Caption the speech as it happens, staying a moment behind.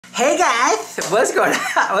Hey guys, what's going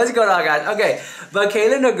on? What's going on, guys? Okay,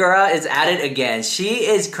 Mikayla Nogueira is at it again. She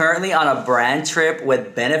is currently on a brand trip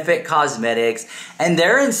with Benefit Cosmetics, and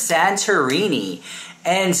they're in Santorini.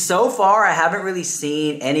 And so far, I haven't really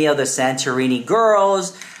seen any of the Santorini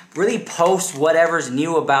girls really post whatever's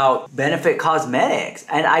new about Benefit Cosmetics.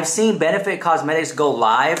 And I've seen Benefit Cosmetics go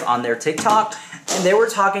live on their TikTok, and they were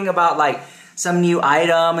talking about like some new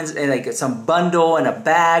item and like some bundle and a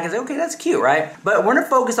bag. It's like, okay, that's cute, right? But we're gonna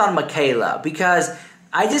focus on Mikayla because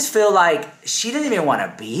I just feel like she doesn't even want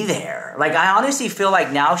to be there. Like, I honestly feel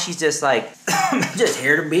like now she's just like, I'm just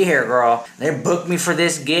here to be here, girl. They booked me for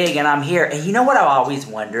this gig and I'm here. And you know what I've always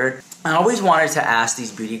wondered? I always wanted to ask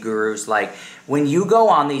these beauty gurus, like, when you go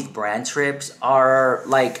on these brand trips,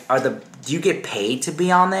 do you get paid to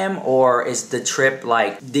be on them, or is the trip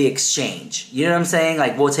like the exchange? You know what I'm saying?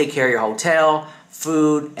 Like, we'll take care of your hotel,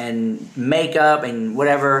 food, and makeup, and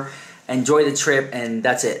whatever. Enjoy the trip, and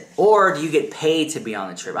that's it. Or do you get paid to be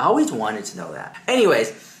on the trip? I always wanted to know that.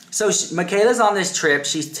 Anyways, so Mikayla's on this trip.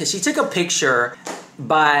 She took a picture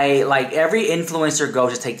by, like, every influencer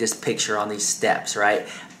goes to take this picture on these steps, right?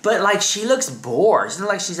 But, like, she looks bored. It's not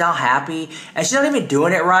like she's all happy. And she's not even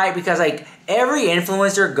doing it right because, like, every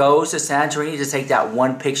influencer goes to Santorini to take that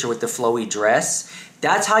one picture with the flowy dress.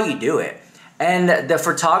 That's how you do it. And the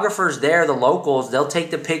photographers there, the locals, they'll take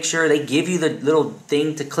the picture. They give you the little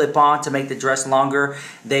thing to clip on to make the dress longer.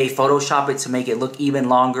 They Photoshop it to make it look even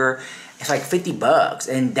longer. It's like $50,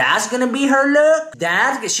 and that's gonna be her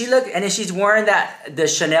look. She looked, and then she's wearing the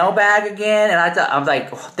Chanel bag again. And I'm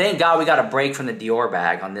like, oh, thank God we got a break from the Dior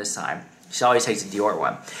bag on this time. She always takes the Dior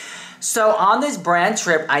one. So on this brand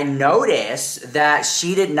trip, I noticed that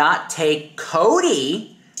she did not take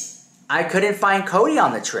Cody. I couldn't find Cody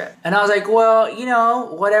on the trip, and I was like, well, you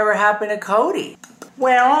know, whatever happened to Cody?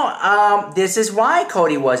 Well, this is why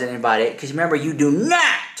Cody wasn't invited. Because remember, you do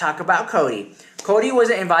not talk about Cody. Cody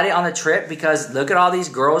wasn't invited on the trip because look at all these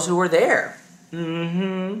girls who were there.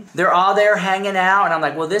 They're all there hanging out, and I'm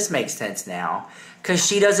like, well, this makes sense now. Because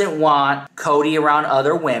she doesn't want Cody around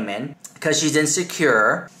other women because she's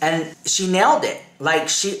insecure, and she nailed it. Like,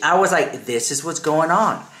 I was like, this is what's going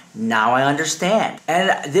on. Now I understand.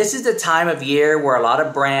 And this is the time of year where a lot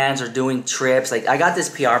of brands are doing trips. Like, I got this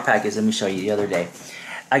PR package, let me show you, the other day.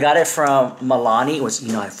 I got it from Milani.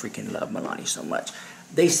 You know, I freaking love Milani so much.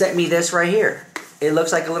 They sent me this right here. It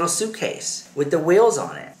looks like a little suitcase with the wheels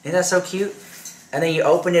on it. Isn't that so cute? And then you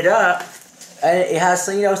open it up, and it has,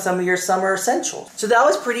 you know, some of your summer essentials. So that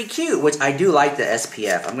was pretty cute, which I do like the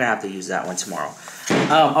SPF. I'm gonna have to use that one tomorrow.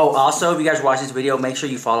 Also, if you guys watch this video, make sure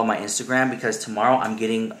you follow my Instagram because tomorrow I'm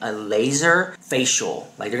getting a laser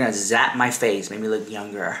facial. Like, they're gonna zap my face, make me look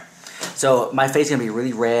younger. So my face is gonna be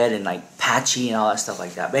really red and like patchy and all that stuff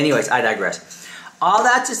like that. But anyways, I digress. All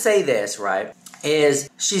that to say this, right,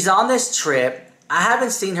 is she's on this trip. I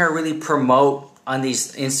haven't seen her really promote on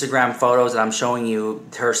these Instagram photos that I'm showing you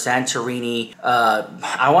her Santorini,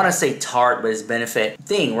 I want to say Tarte, but it's Benefit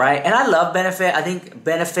thing, right? And I love Benefit. I think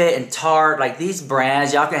Benefit and Tarte, like these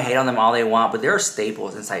brands, y'all can hate on them all they want, but they're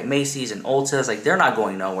staples inside Macy's and Ulta's. Like, they're not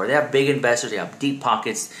going nowhere. They have big investors. They have deep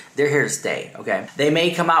pockets. They're here to stay, okay? They may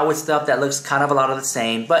come out with stuff that looks kind of a lot of the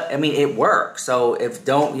same, but I mean, it works. So you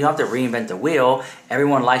don't have to reinvent the wheel.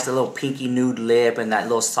 Everyone likes the little pinky nude lip and that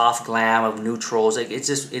little soft glam of neutrals. Like, it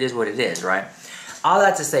is what it is, right? All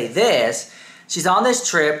that to say this, she's on this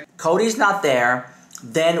trip, Cody's not there,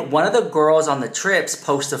 then one of the girls on the trips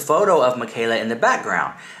posts a photo of Mikayla in the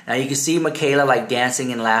background. Now you can see Mikayla like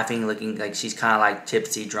dancing and laughing, looking like she's kind of like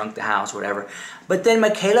tipsy, drunk the house, whatever. But then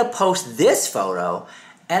Mikayla posts this photo,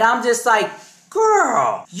 and I'm just like,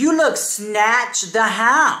 girl, you look snatched the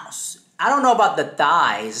house. I don't know about the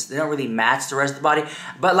thighs. They don't really match the rest of the body.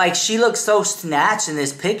 But like, she looks so snatched in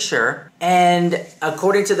this picture. And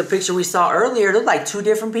according to the picture we saw earlier, it looked like two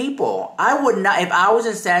different people. I would not, if I was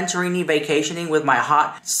in Santorini vacationing with my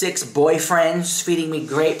hot 6 boyfriends feeding me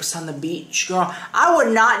grapes on the beach, girl, I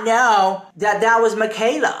would not know that that was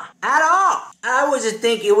Mikayla at all. I would just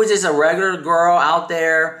think it was just a regular girl out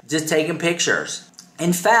there just taking pictures.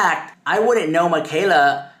 In fact, I wouldn't know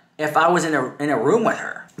Mikayla if I was in a room with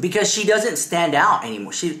her. Because she doesn't stand out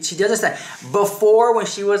anymore. She doesn't stand. Before, when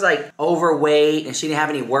she was like overweight and she didn't have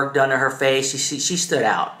any work done to her face, she stood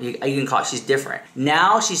out. You can call it, she's different.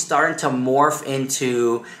 Now she's starting to morph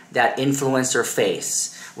into that influencer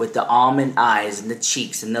face with the almond eyes and the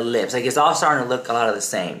cheeks and the lips. Like, it's all starting to look a lot of the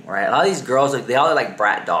same, right? A lot of these girls, like, they all look like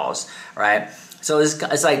brat dolls, right? So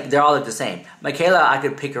it's like they all look the same. Mikayla, I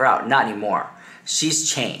could pick her out. Not anymore. she's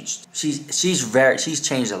changed. She's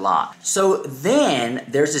changed a lot. So then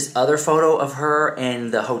there's this other photo of her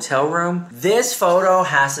in the hotel room. This photo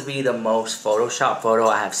has to be the most Photoshop photo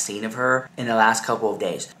I have seen of her in the last couple of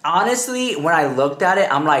days. Honestly, when I looked at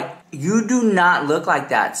it, I'm like, you do not look like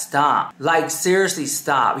that. Stop. Like, seriously,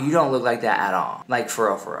 stop. You don't look like that at all. Like, for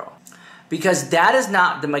real, for real. Because that is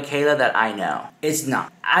not the Mikayla that I know. It's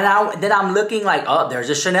not. And then I'm looking like, oh, there's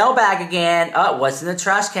a Chanel bag again. Oh, what's in the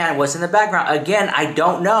trash can? What's in the background? Again, I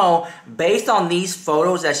don't know. Based on these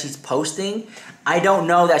photos that she's posting, I don't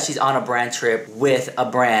know that she's on a brand trip with a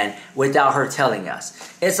brand without her telling us.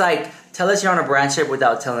 It's like, tell us you're on a brand trip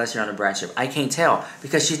without telling us you're on a brand trip. I can't tell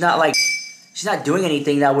because she's not like... She's not doing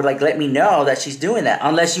anything that would like let me know that she's doing that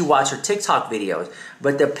unless you watch her TikTok videos.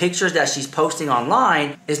 But the pictures that she's posting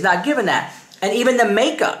online is not giving that. And even the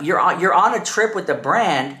makeup, you're on a trip with the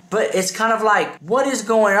brand, but it's kind of like, what is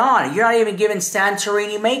going on? You're not even giving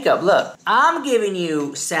Santorini makeup. Look, I'm giving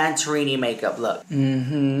you Santorini makeup. Look.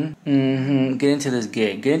 Get into this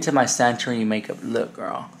gig. Get into my Santorini makeup. Look,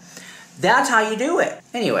 girl. That's how you do it.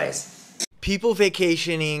 Anyways. People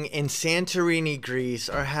vacationing in Santorini, Greece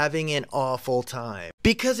are having an awful time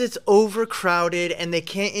because it's overcrowded and they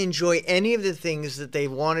can't enjoy any of the things that they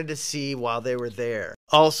wanted to see while they were there.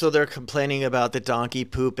 Also, they're complaining about the donkey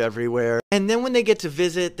poop everywhere. And then when they get to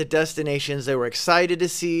visit the destinations they were excited to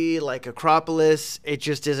see, like Acropolis, it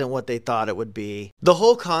just isn't what they thought it would be. The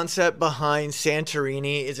whole concept behind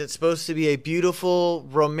Santorini is it's supposed to be a beautiful,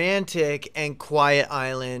 romantic, and quiet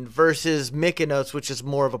island versus Mykonos, which is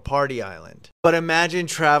more of a party island. But imagine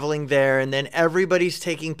traveling there and then everybody's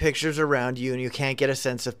taking pictures around you and you can't get a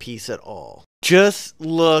sense of peace at all. Just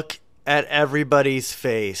look at everybody's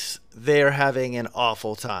face. They're having an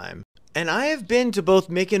awful time. And I have been to both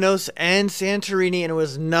Mykonos and Santorini and it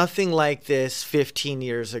was nothing like this 15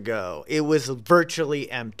 years ago. It was virtually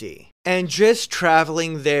empty. And just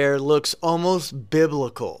traveling there looks almost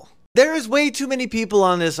biblical. There is way too many people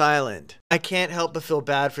on this island. I can't help but feel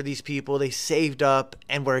bad for these people. They saved up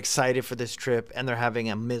and were excited for this trip and they're having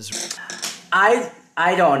a miserable...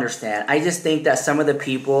 I don't understand. I just think that some of the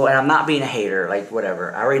people, and I'm not being a hater, like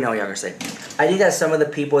whatever. I already know what y'all gonna say. I think that some of the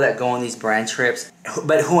people that go on these brand trips,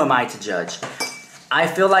 but who am I to judge? I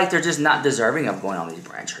feel like they're just not deserving of going on these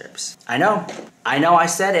brand trips. I know I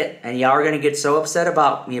said it, and y'all are gonna get so upset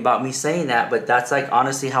about me saying that, but that's like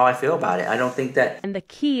honestly how I feel about it. I don't think that... And the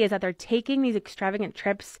key is that they're taking these extravagant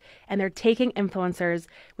trips and they're taking influencers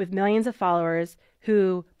with millions of followers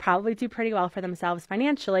who probably do pretty well for themselves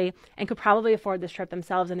financially and could probably afford this trip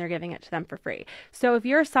themselves, and they're giving it to them for free. So if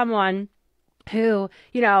you're someone who,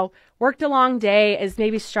 you know, worked a long day, is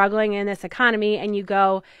maybe struggling in this economy, and you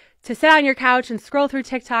go to sit on your couch and scroll through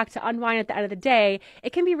TikTok to unwind at the end of the day,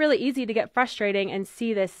 it can be really easy to get frustrating and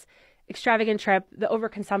see this extravagant trip, the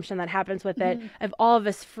overconsumption that happens with it, of all of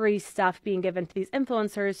this free stuff being given to these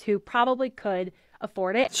influencers who probably could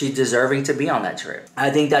afford it. She's deserving to be on that trip.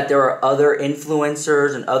 I think that there are other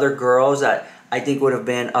influencers and other girls that I think would have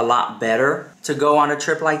been a lot better to go on a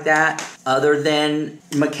trip like that, other than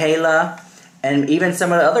Mikayla and even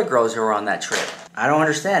some of the other girls who were on that trip. I don't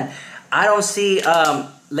understand. I don't see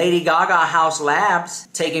Lady Gaga House Labs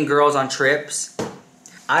taking girls on trips.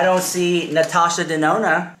 I don't see Natasha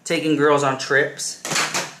Denona taking girls on trips.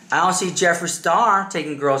 I don't see Jeffree Star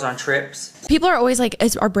taking girls on trips. People are always like,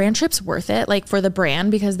 are brand trips worth it? Like for the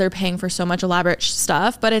brand, because they're paying for so much elaborate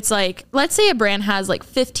stuff. But it's like, let's say a brand has like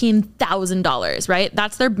 $15,000, right?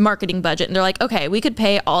 That's their marketing budget. And they're like, okay, we could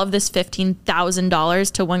pay all of this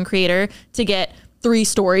 $15,000 to one creator to get 3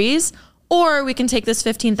 stories. Or we can take this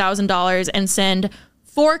 $15,000 and send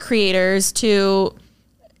 4 creators to,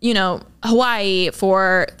 you know, Hawaii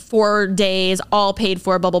for 4 days, all paid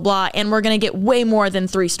for, blah, blah, blah. And we're going to get way more than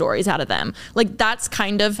 3 stories out of them. Like that's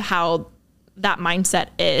kind of how that mindset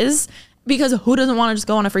is, because who doesn't want to just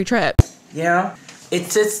go on a free trip? You know,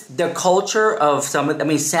 it's just the culture of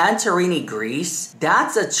Santorini, Greece,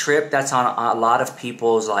 that's a trip that's on a lot of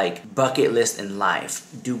people's like bucket list in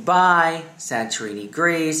life. Dubai, Santorini,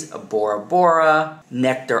 Greece, Bora Bora,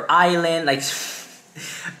 Nectar Island, like...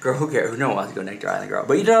 Girl, who cares? No one wants to go Nectar Island, girl.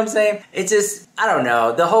 But you know what I'm saying? It's just, I don't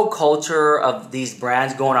know. The whole culture of these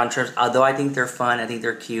brands going on trips, although I think they're fun, I think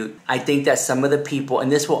they're cute, I think that some of the people, and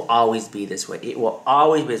this will always be this way. It will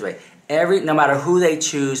always be this way. No matter who they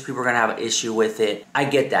choose, people are going to have an issue with it. I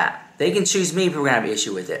get that. They can choose me, people are going to have an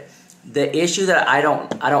issue with it. The issue that I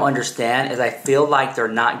don't understand is I feel like they're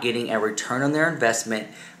not getting a return on their investment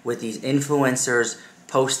with these influencers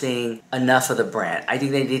posting enough of the brand. I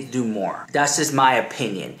think they need to do more. That's just my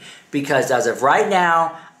opinion. Because as of right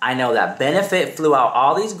now, I know that Benefit flew out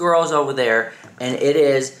all these girls over there, and it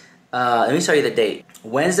is Let me show you the date.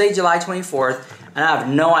 Wednesday, July 24th, and I have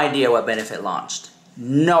no idea what Benefit launched.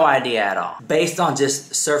 No idea at all. Based on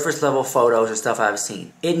just surface level photos or stuff I've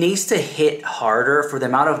seen. It needs to hit harder for the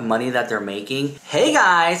amount of money that they're making. Hey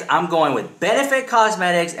guys, I'm going with Benefit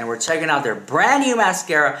Cosmetics and we're checking out their brand new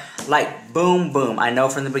mascara. Like boom, boom. I know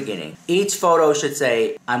from the beginning. Each photo should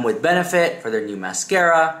say, I'm with Benefit for their new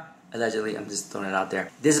mascara. Allegedly, I'm just throwing it out there.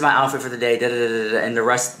 This is my outfit for the day, and the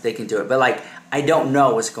rest they can do it. But like, I don't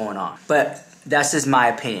know what's going on. But that's just my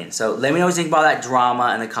opinion. So let me know what you think about that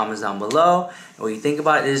drama in the comments down below. And what you think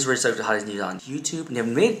about it. This is Rich Subject Hottest News on YouTube. And if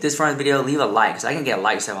you made this far in the video, leave a like, because I can get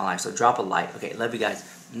likes on my life. So drop a like. Okay, love you guys.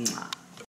 Mwah.